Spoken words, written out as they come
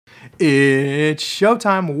It's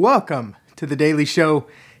showtime. Welcome to the Daily Show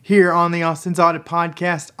here on the Austin's Audit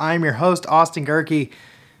Podcast. I'm your host, Austin Gerke.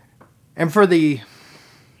 And for the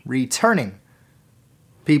returning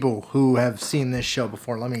people who have seen this show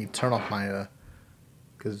before, let me turn off my,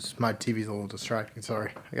 because my TV's a little distracting.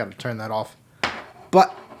 Sorry, I got to turn that off.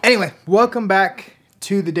 But anyway, welcome back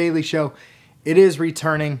to the Daily Show. It is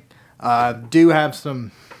returning. Do have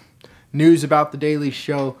some news about the Daily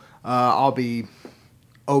Show. I'll be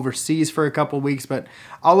overseas for a couple weeks, but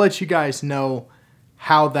I'll let you guys know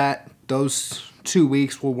how those 2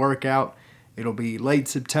 weeks will work out. It'll be late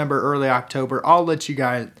September, early October. I'll update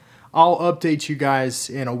you guys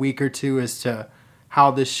in a week or two as to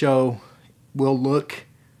how this show will look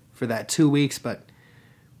for that 2 weeks, but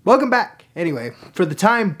welcome back. Anyway, for the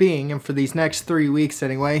time being and for these next 3 weeks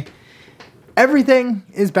anyway, everything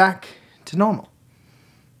is back to normal.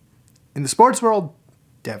 In the sports world,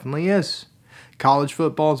 definitely is. College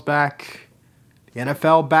football's back. The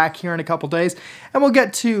NFL back here in a couple days. And we'll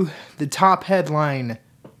get to the top headline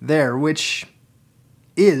there, which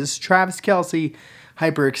is Travis Kelce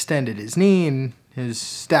hyperextended his knee and his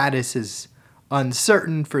status is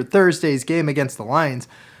uncertain for Thursday's game against the Lions.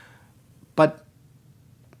 But,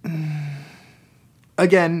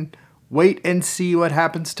 again, wait and see what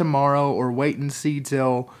happens tomorrow, or wait and see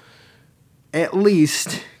till at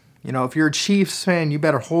least, if you're a Chiefs fan, you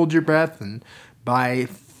better hold your breath, and by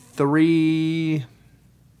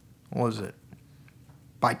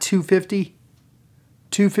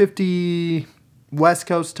 2:50 West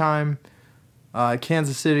Coast time,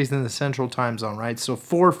 Kansas City's in the Central Time Zone, right? So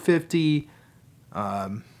 4:50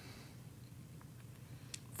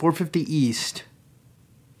 East,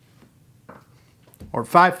 or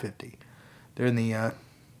 5:50. They're in the,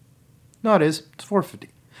 no it is, it's 4:50.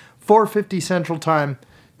 4:50 Central Time.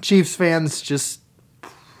 Chiefs fans, just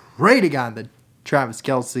pray to God that Travis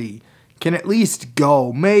Kelce can at least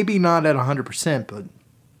go, maybe not at 100%, but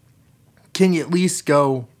can you at least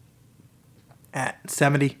go at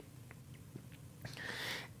 70?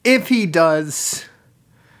 If he does,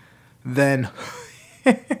 then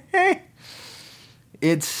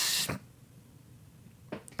it's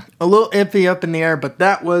a little iffy up in the air, but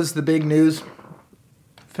that was the big news. In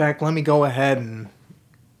fact, let me go ahead and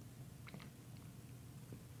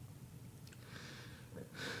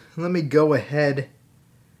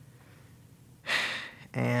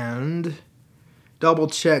double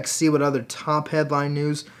check, see what other top headline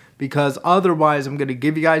news, because otherwise I'm going to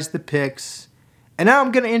give you guys the picks, and now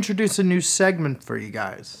I'm going to introduce a new segment for you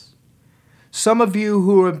guys. Some of you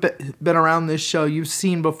who have been around this show, you've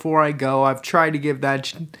seen before I go. I've tried to give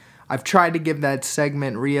that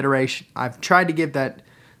segment reiteration. I've tried to give that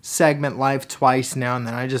segment life twice now, and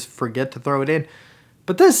then I just forget to throw it in.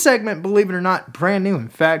 But this segment, believe it or not, brand new. In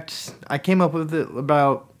fact, I came up with it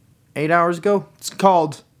about 8 hours ago. It's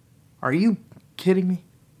called, Are You Kidding Me?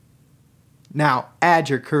 Now, add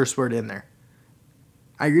your curse word in there.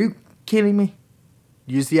 Are you kidding me?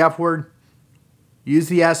 Use the F word. Use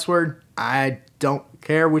the S word. I don't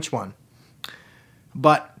care which one.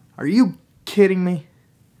 But, are you kidding me?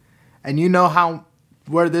 And you know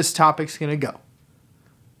where this topic's going to go.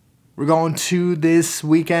 We're going to this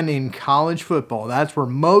weekend in college football. That's where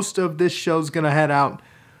most of this show's going to head out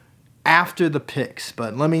after the picks.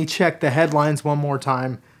 But let me check the headlines one more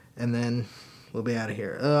time, and then we'll be out of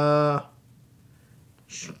here.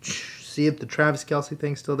 See if the Travis Kelce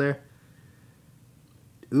thing's still there.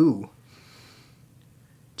 Ooh.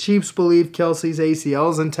 Chiefs believe Kelce's ACL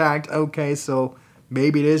is intact. Okay, so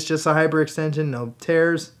maybe it is just a hyperextension. No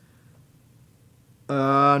tears.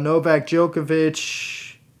 Novak Djokovic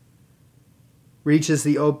reaches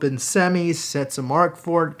the open semis, sets a mark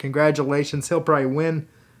for it. Congratulations, he'll probably win.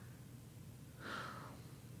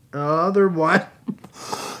 Otherwise,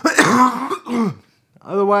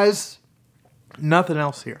 nothing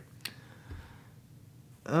else here.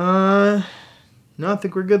 No, I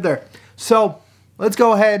think we're good there. So, let's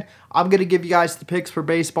go ahead. I'm going to give you guys the picks for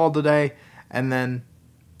baseball today, and then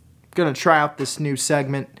I'm going to try out this new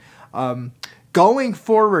segment. Going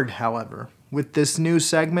forward, however, with this new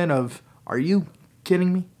segment of Are You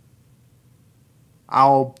Kidding Me?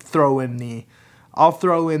 I'll throw in the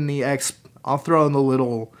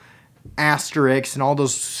little asterisks and all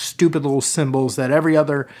those stupid little symbols that every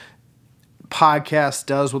other podcast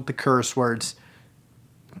does with the curse words.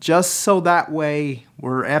 Just so that way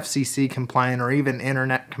we're FCC compliant or even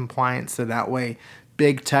internet compliant, so that way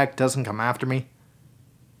big tech doesn't come after me.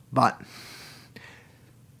 But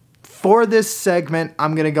for this segment,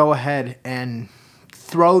 I'm going to go ahead and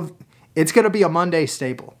it's going to be a Monday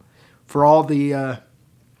staple for all the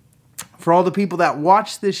people that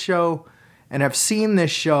watch this show and have seen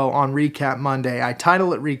this show on Recap Monday, I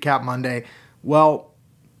title it Recap Monday, well,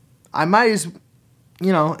 I might as,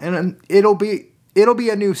 and it'll be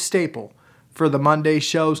a new staple for the Monday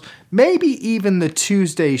shows, maybe even the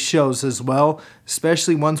Tuesday shows as well,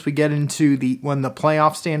 especially once we get into when the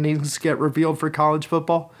playoff standings get revealed for college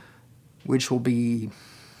football, which will be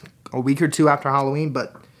a week or two after Halloween.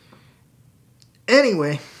 But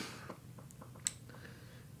anyway,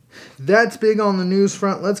 that's big on the news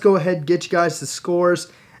front. Let's go ahead and get you guys the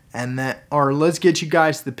scores, let's get you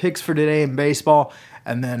guys the picks for today in baseball,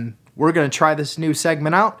 and then we're going to try this new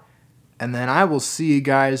segment out, and then I will see you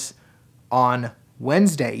guys on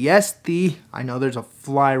Wednesday. Yes, I know there's a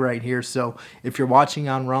fly right here, so if you're watching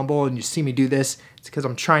on Rumble and you see me do this, it's because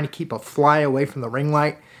I'm trying to keep a fly away from the ring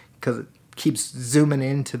light because it keeps zooming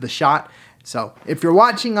into the shot. So if you're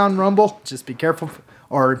watching on Rumble, just be careful,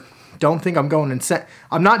 or don't think I'm going insane.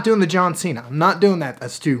 I'm not doing the John Cena. I'm not doing that.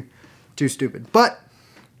 That's too stupid. But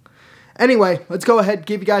anyway, let's go ahead and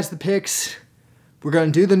give you guys the picks. We're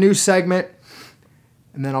going to do the new segment,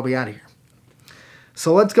 and then I'll be out of here.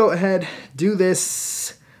 So let's go ahead, do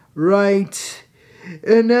this right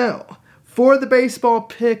now. For the baseball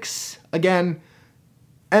picks, again,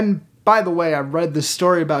 and by the way, I read the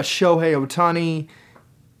story about Shohei Ohtani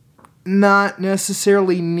not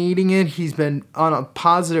necessarily needing it. He's been on a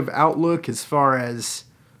positive outlook as far as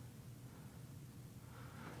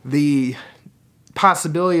the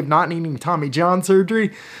possibility of not needing Tommy John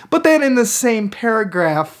surgery. But then in the same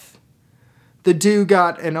paragraph, the dude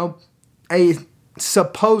got a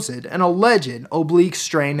supposed and alleged oblique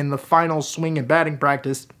strain in the final swing and batting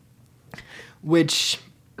practice, which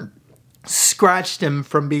scratched him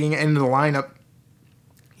from being in the lineup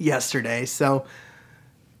yesterday. So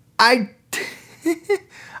I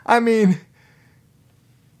mean,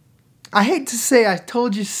 I hate to say I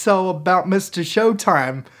told you so about Mr.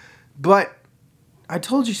 Showtime, but I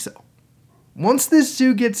told you so. Once this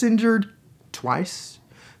dude gets injured twice,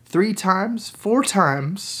 3 times, 4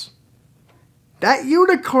 times, that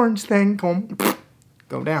unicorns thing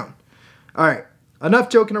go down. All right, enough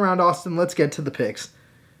joking around, Austin. Let's get to the picks.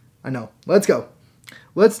 I know. Let's go.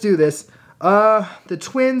 Let's do this. The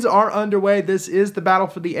Twins are underway. This is the battle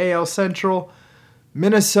for the AL Central.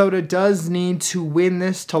 Minnesota does need to win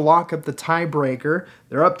this to lock up the tiebreaker.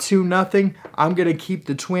 They're up 2-0. I'm going to keep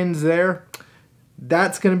the Twins there.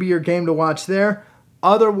 That's going to be your game to watch there.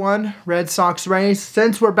 Other one, Red Sox Rays.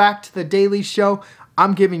 Since we're back to the Daily Show,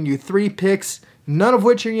 I'm giving you 3 picks, none of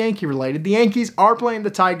which are Yankee related. The Yankees are playing the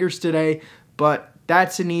Tigers today, but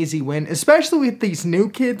that's an easy win, especially with these new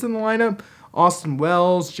kids in the lineup. Austin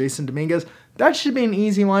Wells, Jason Dominguez. That should be an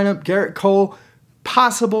easy lineup. Garrett Cole,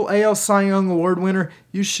 possible AL Cy Young Award winner.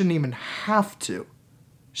 You shouldn't even have to.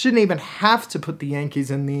 Put the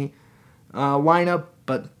Yankees in the lineup.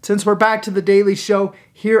 But since we're back to the Daily Show,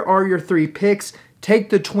 here are your 3 picks. Take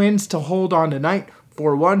the Twins to hold on tonight,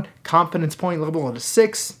 4-1. Confidence point level at a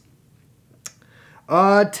 6.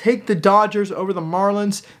 Take the Dodgers over the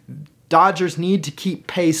Marlins. Dodgers need to keep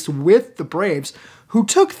pace with the Braves, who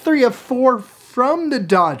took 3 of 4 from the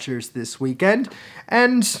Dodgers this weekend.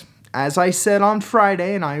 And as I said on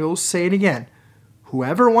Friday, and I will say it again,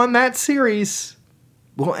 whoever won that series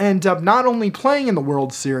will end up not only playing in the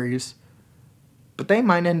World Series, but they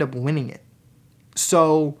might end up winning it.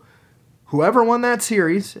 So whoever won that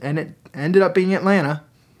series, and it ended up being Atlanta,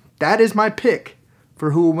 that is my pick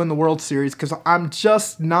for who will win the World Series, because I'm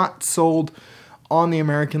just not sold on the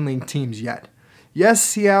American League teams yet. Yes,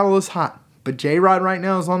 Seattle is hot, but J-Rod right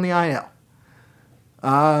now is on the IL.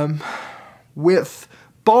 With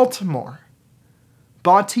Baltimore,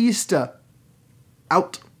 Bautista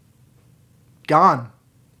out, gone.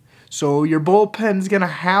 So your bullpen's going to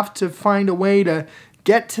have to find a way to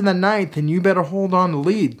get to the 9th, and you better hold on to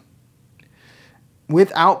lead.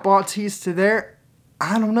 Without Bautista there,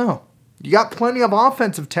 I don't know. You got plenty of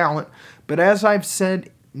offensive talent, but as I've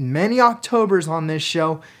said many Octobers on this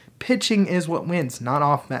show, pitching is what wins, not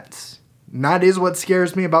offense. And that is what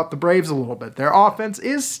scares me about the Braves a little bit. Their offense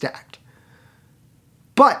is stacked.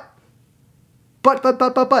 But,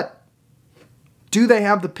 do they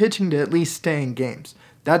have the pitching to at least stay in games?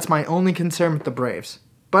 That's my only concern with the Braves.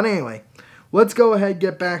 But anyway, let's go ahead and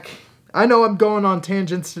get back. I know I'm going on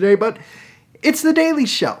tangents today, but it's the Daily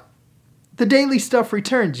Show. The daily stuff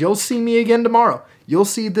returns. You'll see me again tomorrow. You'll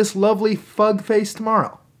see this lovely fug face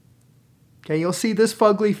tomorrow. Okay, you'll see this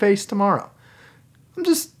fugly face tomorrow. I'm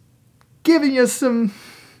just giving you some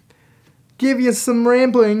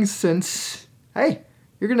ramblings since, hey,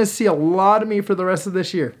 you're going to see a lot of me for the rest of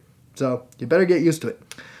this year. So you better get used to it.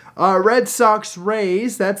 Red Sox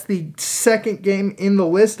Rays, that's the second game in the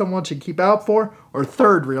list I want you to keep out for. Or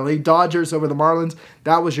third, really. Dodgers over the Marlins.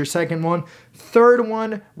 That was your second one. Third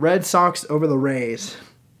one, Red Sox over the Rays.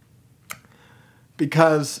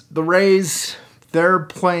 Because the Rays,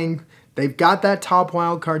 they've got that top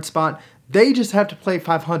wild card spot. They just have to play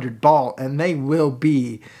 500 ball, and they will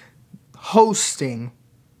be hosting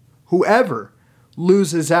whoever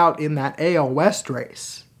loses out in that AL West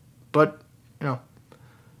race. But,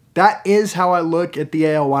 that is how I look at the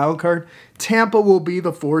AL wildcard. Tampa will be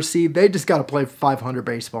the 4 seed. They just got to play 500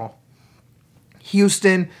 baseball.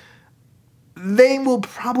 Houston, they will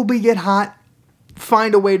probably get hot,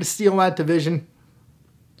 find a way to steal that division.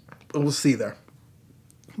 We'll see there.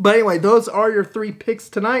 But anyway, those are your 3 picks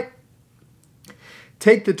tonight.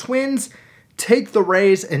 Take the Twins, take the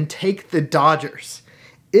Rays, and take the Dodgers.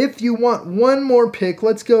 If you want one more pick,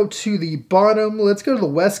 let's go to the bottom. Let's go to the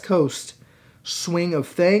West Coast swing of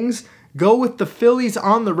things. Go with the Phillies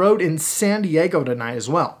on the road in San Diego tonight as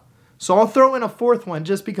well. So I'll throw in a fourth one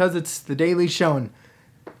just because it's the Daily Show and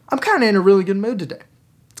I'm kind of in a really good mood today.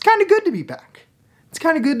 It's kind of good to be back. It's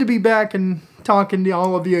kind of good to be back and talking to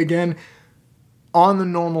all of you again on the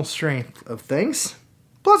normal strength of things.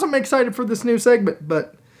 Plus I'm excited for this new segment,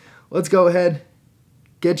 but let's go ahead,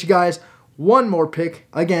 get you guys one more pick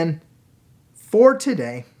again for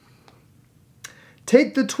today.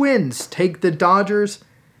 Take the Twins, take the Dodgers,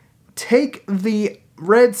 take the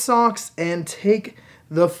Red Sox, and take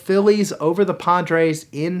the Phillies over the Padres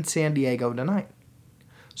in San Diego tonight.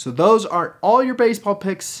 So those are all your baseball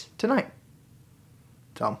picks tonight.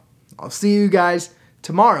 So I'll see you guys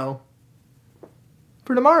tomorrow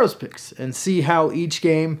for tomorrow's picks and see how each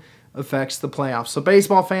game affects the playoffs. So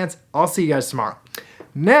baseball fans, I'll see you guys tomorrow.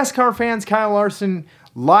 NASCAR fans, Kyle Larson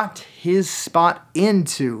locked his spot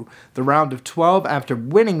into the round of 12 after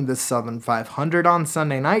winning the Southern 500 on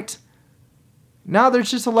Sunday night. Now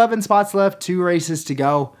there's just 11 spots left, 2 races to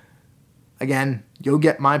go. Again, you'll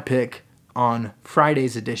get my pick on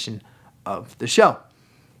Friday's edition of the show.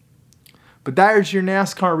 But there's your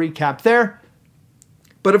NASCAR recap there.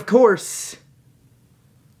 But of course,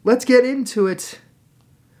 let's get into it.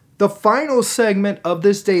 The final segment of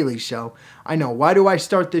this daily show. I know, why do I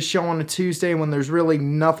start this show on a Tuesday when there's really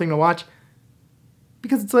nothing to watch?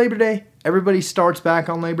 Because it's Labor Day. Everybody starts back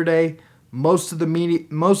on Labor Day. Most of the media,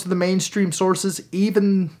 most of the mainstream sources,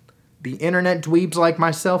 even the internet dweebs like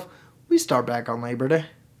myself, we start back on Labor Day.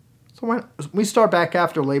 So we start back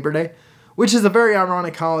after Labor Day, which is a very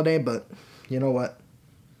ironic holiday, but you know what?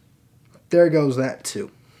 There goes that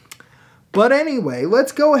too. But anyway,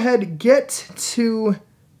 let's go ahead and get to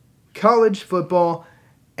college football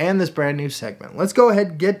and this brand new segment. Let's go ahead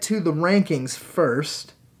and get to the rankings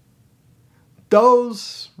first.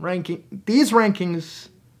 These rankings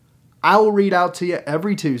I will read out to you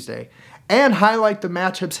every Tuesday and highlight the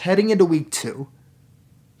matchups heading into week 2.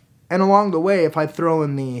 And along the way, if I throw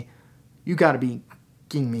in the you gotta be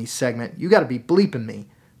king me segment, you gotta be bleeping me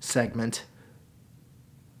segment,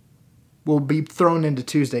 will be thrown into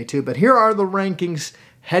Tuesday too. But here are the rankings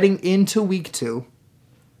heading into week 2.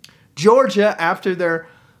 Georgia, after their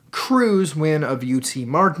cruise win of UT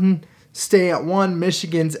Martin, stay at 1.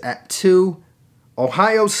 Michigan's at 2.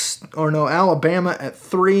 Alabama at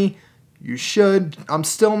 3. You should. I'm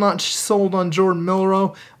still not sold on Jordan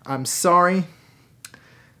Milroe. I'm sorry.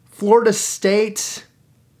 Florida State.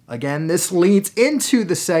 Again, this leads into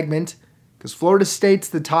the segment because Florida State's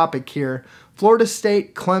the topic here. Florida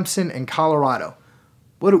State, Clemson, and Colorado.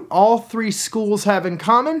 What do all 3 schools have in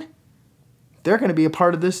common? They're going to be a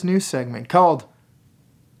part of this new segment called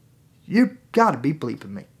You Gotta Be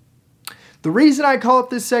Bleeping Me. The reason I call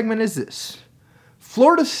it this segment is this.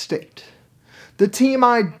 Florida State, the team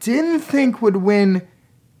I didn't think would win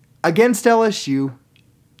against LSU,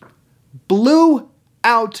 blew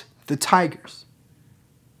out the Tigers.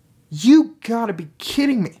 You gotta be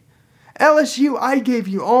kidding me. LSU, I gave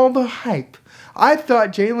you all the hype. I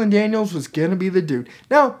thought Jalen Daniels was going to be the dude.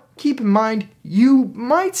 Now, keep in mind, you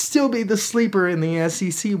might still be the sleeper in the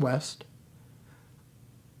SEC West.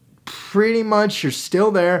 Pretty much, you're still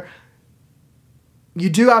there. You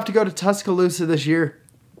do have to go to Tuscaloosa this year.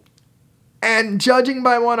 And judging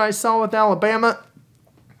by what I saw with Alabama,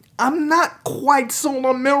 I'm not quite sold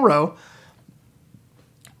on Milroe.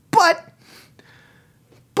 But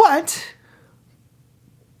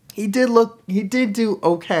he did do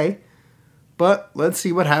okay. But let's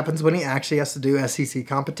see what happens when he actually has to do SEC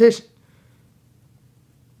competition.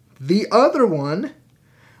 The other one,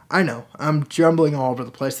 I know, I'm jumbling all over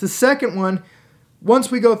the place. The second one,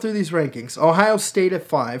 once we go through these rankings, Ohio State at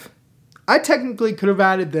 5. I technically could have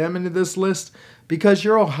added them into this list because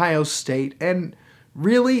you're Ohio State, and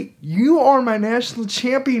Really? You are my national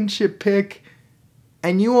championship pick,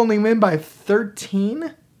 and you only win by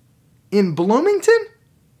 13 in Bloomington?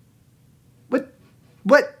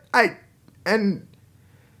 And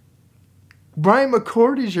Brian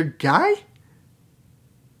McCord is your guy?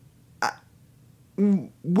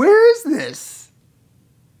 Where is this?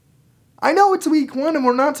 I know it's week 1 and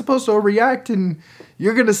we're not supposed to overreact, and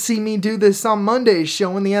you're going to see me do this on Monday's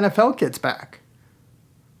show when the NFL gets back.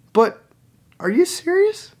 But are you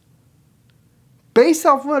serious? Based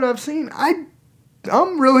off what I've seen,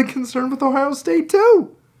 I'm really concerned with Ohio State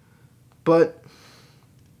too. But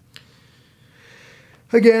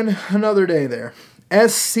again, another day there.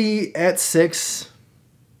 SC at 6.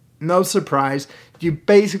 No surprise. You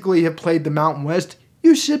basically have played the Mountain West.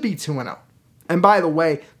 You should be 2-0. And by the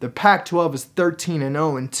way, the Pac-12 is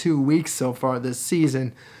 13-0 in 2 weeks so far this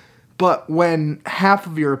season. But when half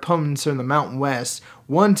of your opponents are in the Mountain West,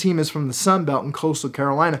 one team is from the Sun Belt in Coastal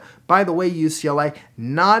Carolina. By the way, UCLA,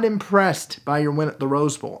 not impressed by your win at the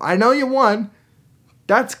Rose Bowl. I know you won.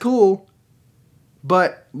 That's cool.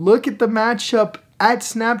 But look at the matchup at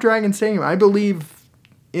Snapdragon Stadium. I believe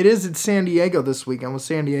it is at San Diego this weekend with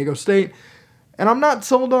San Diego State. And I'm not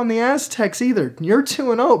sold on the Aztecs either. You're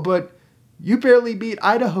 2-0, but you barely beat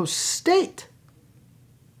Idaho State.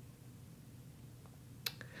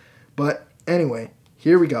 But anyway,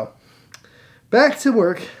 here we go. Back to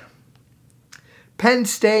work. Penn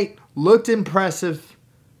State looked impressive.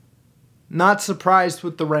 Not surprised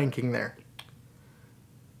with the ranking there.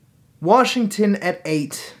 Washington at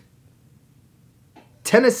 8.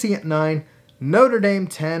 Tennessee at 9. Notre Dame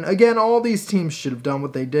 10. Again, all these teams should have done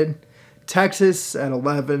what they did. Texas at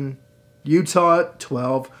 11. Utah at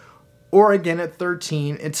 12. Oregon at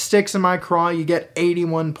 13. It sticks in my craw. You get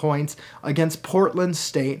 81 points against Portland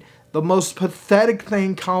State. The most pathetic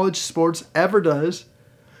thing college sports ever does.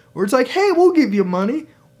 Where it's like, hey, we'll give you money.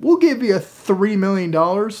 We'll give you $3 million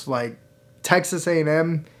like Texas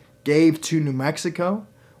A&M gave to New Mexico.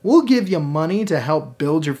 We'll give you money to help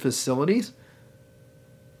build your facilities.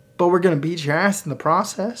 But we're going to beat your ass in the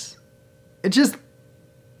process. It just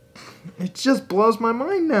blows my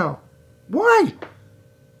mind now. Why?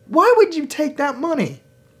 Why would you take that money?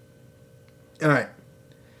 All right.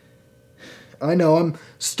 I know I'm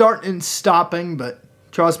starting and stopping, but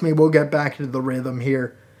trust me, we'll get back into the rhythm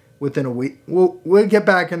here within a week. We'll get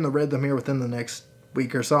back in the rhythm here within the next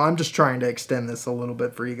week or so. I'm just trying to extend this a little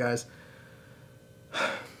bit for you guys.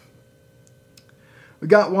 We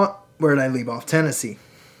got one. Where did I leave off? Tennessee.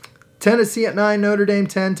 Tennessee at 9, Notre Dame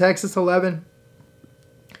 10, Texas 11,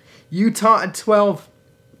 Utah at 12,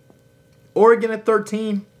 Oregon at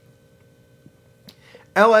 13,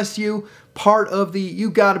 LSU, part of the You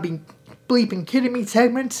Gotta Be Bleeping Kidding Me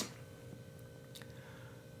segment.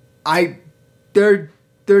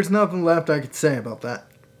 There's nothing left I could say about that.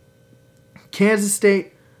 Kansas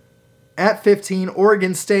State at 15,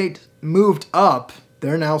 Oregon State moved up.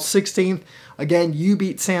 They're now 16th. Again, you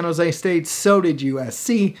beat San Jose State, so did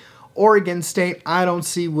USC. Oregon State, I don't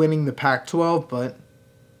see winning the Pac-12, but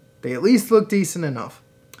they at least look decent enough.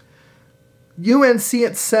 UNC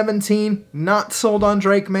at 17, not sold on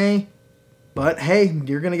Drake May, but hey,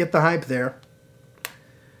 you're going to get the hype there.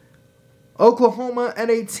 Oklahoma at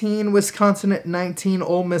 18, Wisconsin at 19,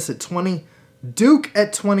 Ole Miss at 20, Duke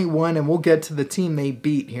at 21, and we'll get to the team they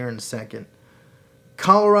beat here in a second.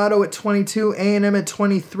 Colorado at 22, A&M at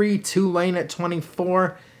 23, Tulane at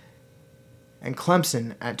 24, and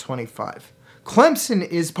Clemson at 25. Clemson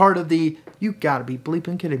is part of the You Gotta Be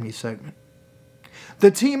Bleeping Kidding Me segment.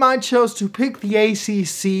 The team I chose to pick the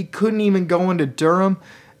ACC couldn't even go into Durham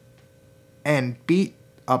and beat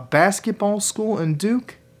a basketball school in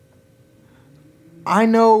Duke. I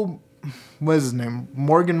know, what's his name,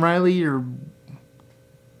 Morgan Riley, or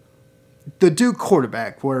the Duke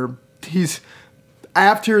quarterback, where he's,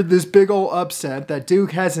 after this big old upset that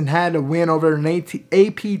Duke hasn't had a win over an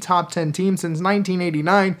AP top 10 team since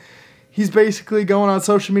 1989, he's basically going on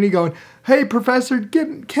social media going, hey, professor,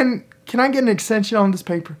 can I get an extension on this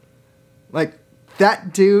paper? Like,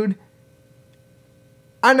 that dude,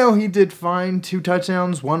 I know he did fine. 2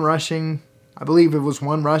 touchdowns, 1 rushing. I believe it was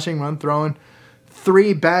 1 rushing, 1 throwing.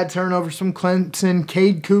 3 bad turnovers from Clemson.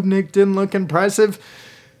 Cade Kubnik didn't look impressive.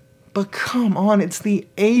 But come on, it's the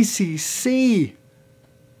ACC.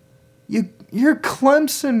 You're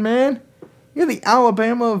Clemson, man. You're the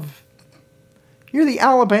Alabama of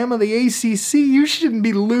the ACC. You shouldn't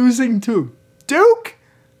be losing to Duke.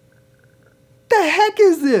 The heck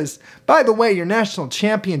is this? By the way, your national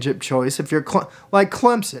championship choice, if you're like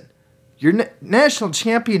Clemson, your national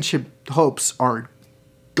championship hopes are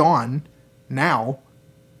gone now,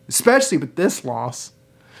 especially with this loss,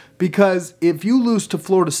 Because if you lose to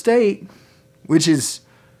Florida State, which is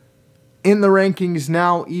in the rankings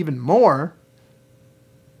now even more,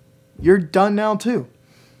 you're done now too.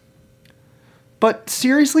 But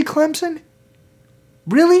seriously, Clemson?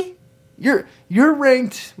 Really? You're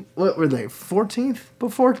ranked, what were they, 14th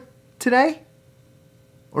before today?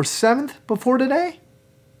 Or 7th before today?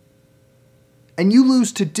 And you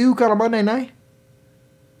lose to Duke on a Monday night?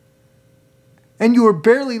 And you were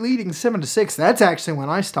barely leading 7-6. That's actually when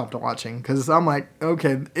I stopped watching. Because I'm like,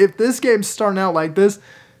 okay, if this game's starting out like this,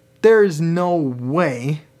 there is no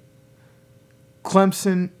way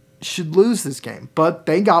Clemson should lose this game. But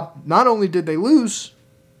they got, not only did they lose,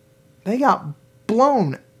 they got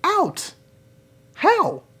blown out.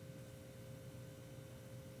 How?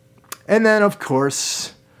 And then, of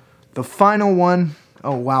course, the final one.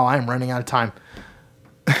 Oh, wow, I'm running out of time.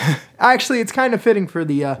 Actually, it's kind of fitting for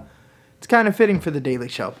the Daily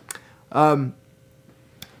Show.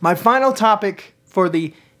 My final topic for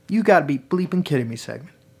the You Gotta Be Bleeping Kidding Me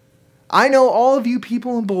segment. I know all of you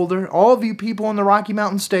people in Boulder, all of you people in the Rocky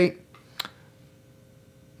Mountain State,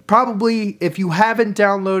 probably if you haven't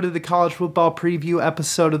downloaded the college football preview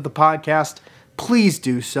episode of the podcast, please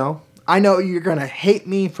do so. I know you're going to hate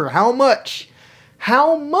me for how much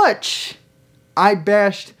I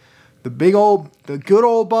bashed the good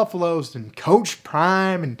old Buffaloes and Coach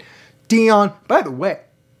Prime and Dion. By the way,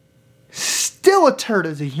 still a turd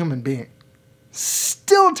as a human being.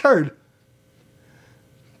 Still a turd.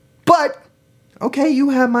 But, okay, you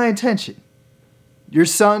have my attention. Your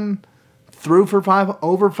son threw for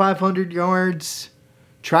over 500 yards.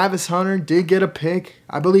 Travis Hunter did get a pick.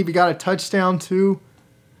 I believe he got a touchdown too.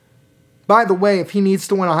 By the way, if he needs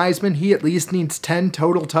to win a Heisman, he at least needs 10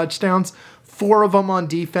 total touchdowns. 4 of them on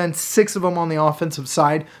defense, 6 of them on the offensive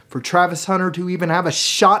side. For Travis Hunter to even have a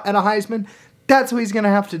shot at a Heisman, that's what he's going to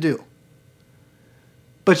have to do.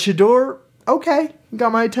 But Shador, okay, you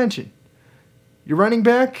got my attention. Your running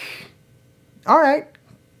back, all right.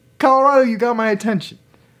 Colorado, you got my attention.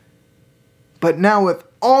 But now with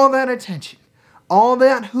all that attention, all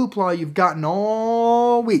that hoopla you've gotten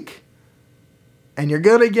all week, and you're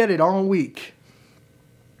going to get it all week,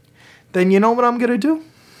 then you know what I'm going to do?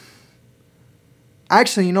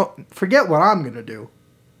 Actually, forget what I'm going to do.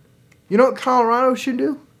 You know what Colorado should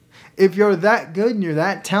do? If you're that good and you're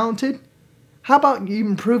that talented, how about you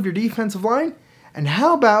improve your defensive line? And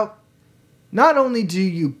how about not only do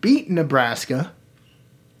you beat Nebraska,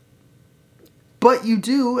 but you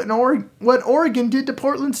do what Oregon did to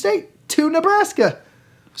Portland State to Nebraska.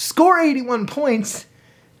 Score 81 points,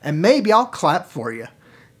 and maybe I'll clap for you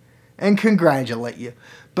and congratulate you.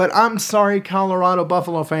 But I'm sorry, Colorado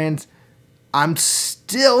Buffalo fans, I'm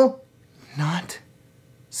still not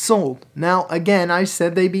sold. Now, again, I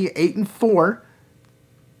said they'd be 8-4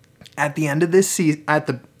 at the end of this season,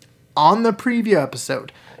 on the preview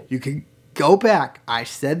episode. You can go back. I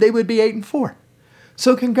said they would be 8-4.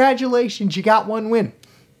 So congratulations, you got one win.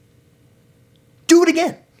 Do it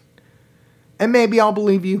again. And maybe I'll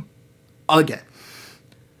believe you again.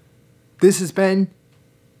 This has been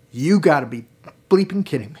You Gotta Be Bleeping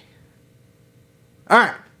Kidding Me.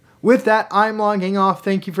 Alright, with that, I'm logging off.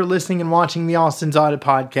 Thank you for listening and watching the Austin's Audit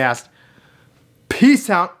Podcast. Peace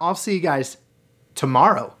out. I'll see you guys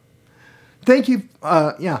tomorrow. Thank you.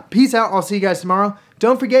 Peace out. I'll see you guys tomorrow.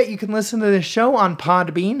 Don't forget, you can listen to this show on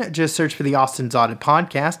Podbean. Just search for the Austin's Audit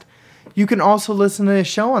Podcast. You can also listen to this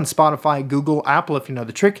show on Spotify, Google, Apple, if you know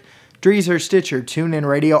the trick, Deezer, Stitcher, TuneIn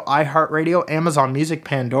Radio, iHeartRadio, Amazon Music,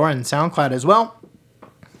 Pandora, and SoundCloud as well,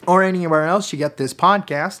 or anywhere else you get this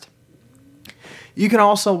podcast. You can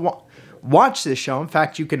also watch this show. In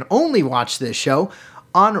fact, you can only watch this show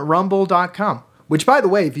on Rumble.com. Which, by the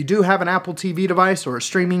way, if you do have an Apple TV device or a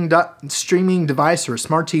streaming device or a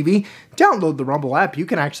smart TV, download the Rumble app. You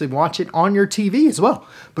can actually watch it on your TV as well.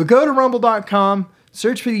 But go to Rumble.com,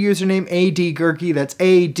 search for the username ADGurkey. That's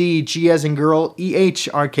ADG as in girl,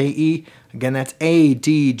 EHRKE. Again, that's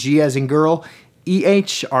ADG as in girl,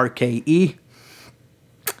 EHRKE.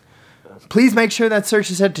 Please make sure that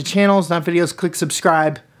search is set to channels, not videos. Click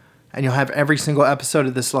subscribe, and you'll have every single episode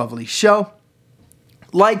of this lovely show.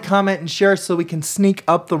 Like, comment, and share so we can sneak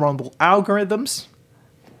up the Rumble algorithms.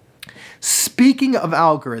 Speaking of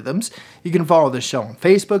algorithms, you can follow the show on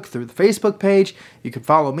Facebook through the Facebook page. You can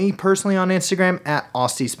follow me personally on Instagram at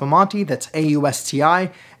Austi Spamanti. That's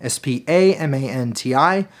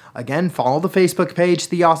AUSTISPAMANTI. Again, follow the Facebook page,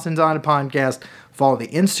 The Austin's Audit Podcast. Follow the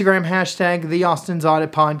Instagram hashtag, The Austin's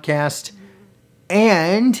Audit Podcast.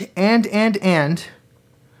 And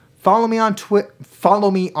follow me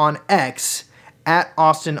on X at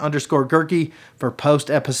Austin_Gurkey for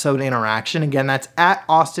post-episode interaction. Again, that's at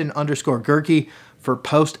Austin_Gurkey for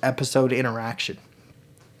post-episode interaction.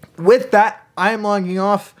 With that, I am logging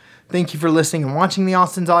off. Thank you for listening and watching the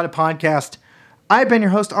Austin's Audit Podcast. I've been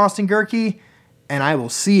your host, Austin Gerke, and I will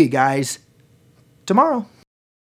see you guys tomorrow.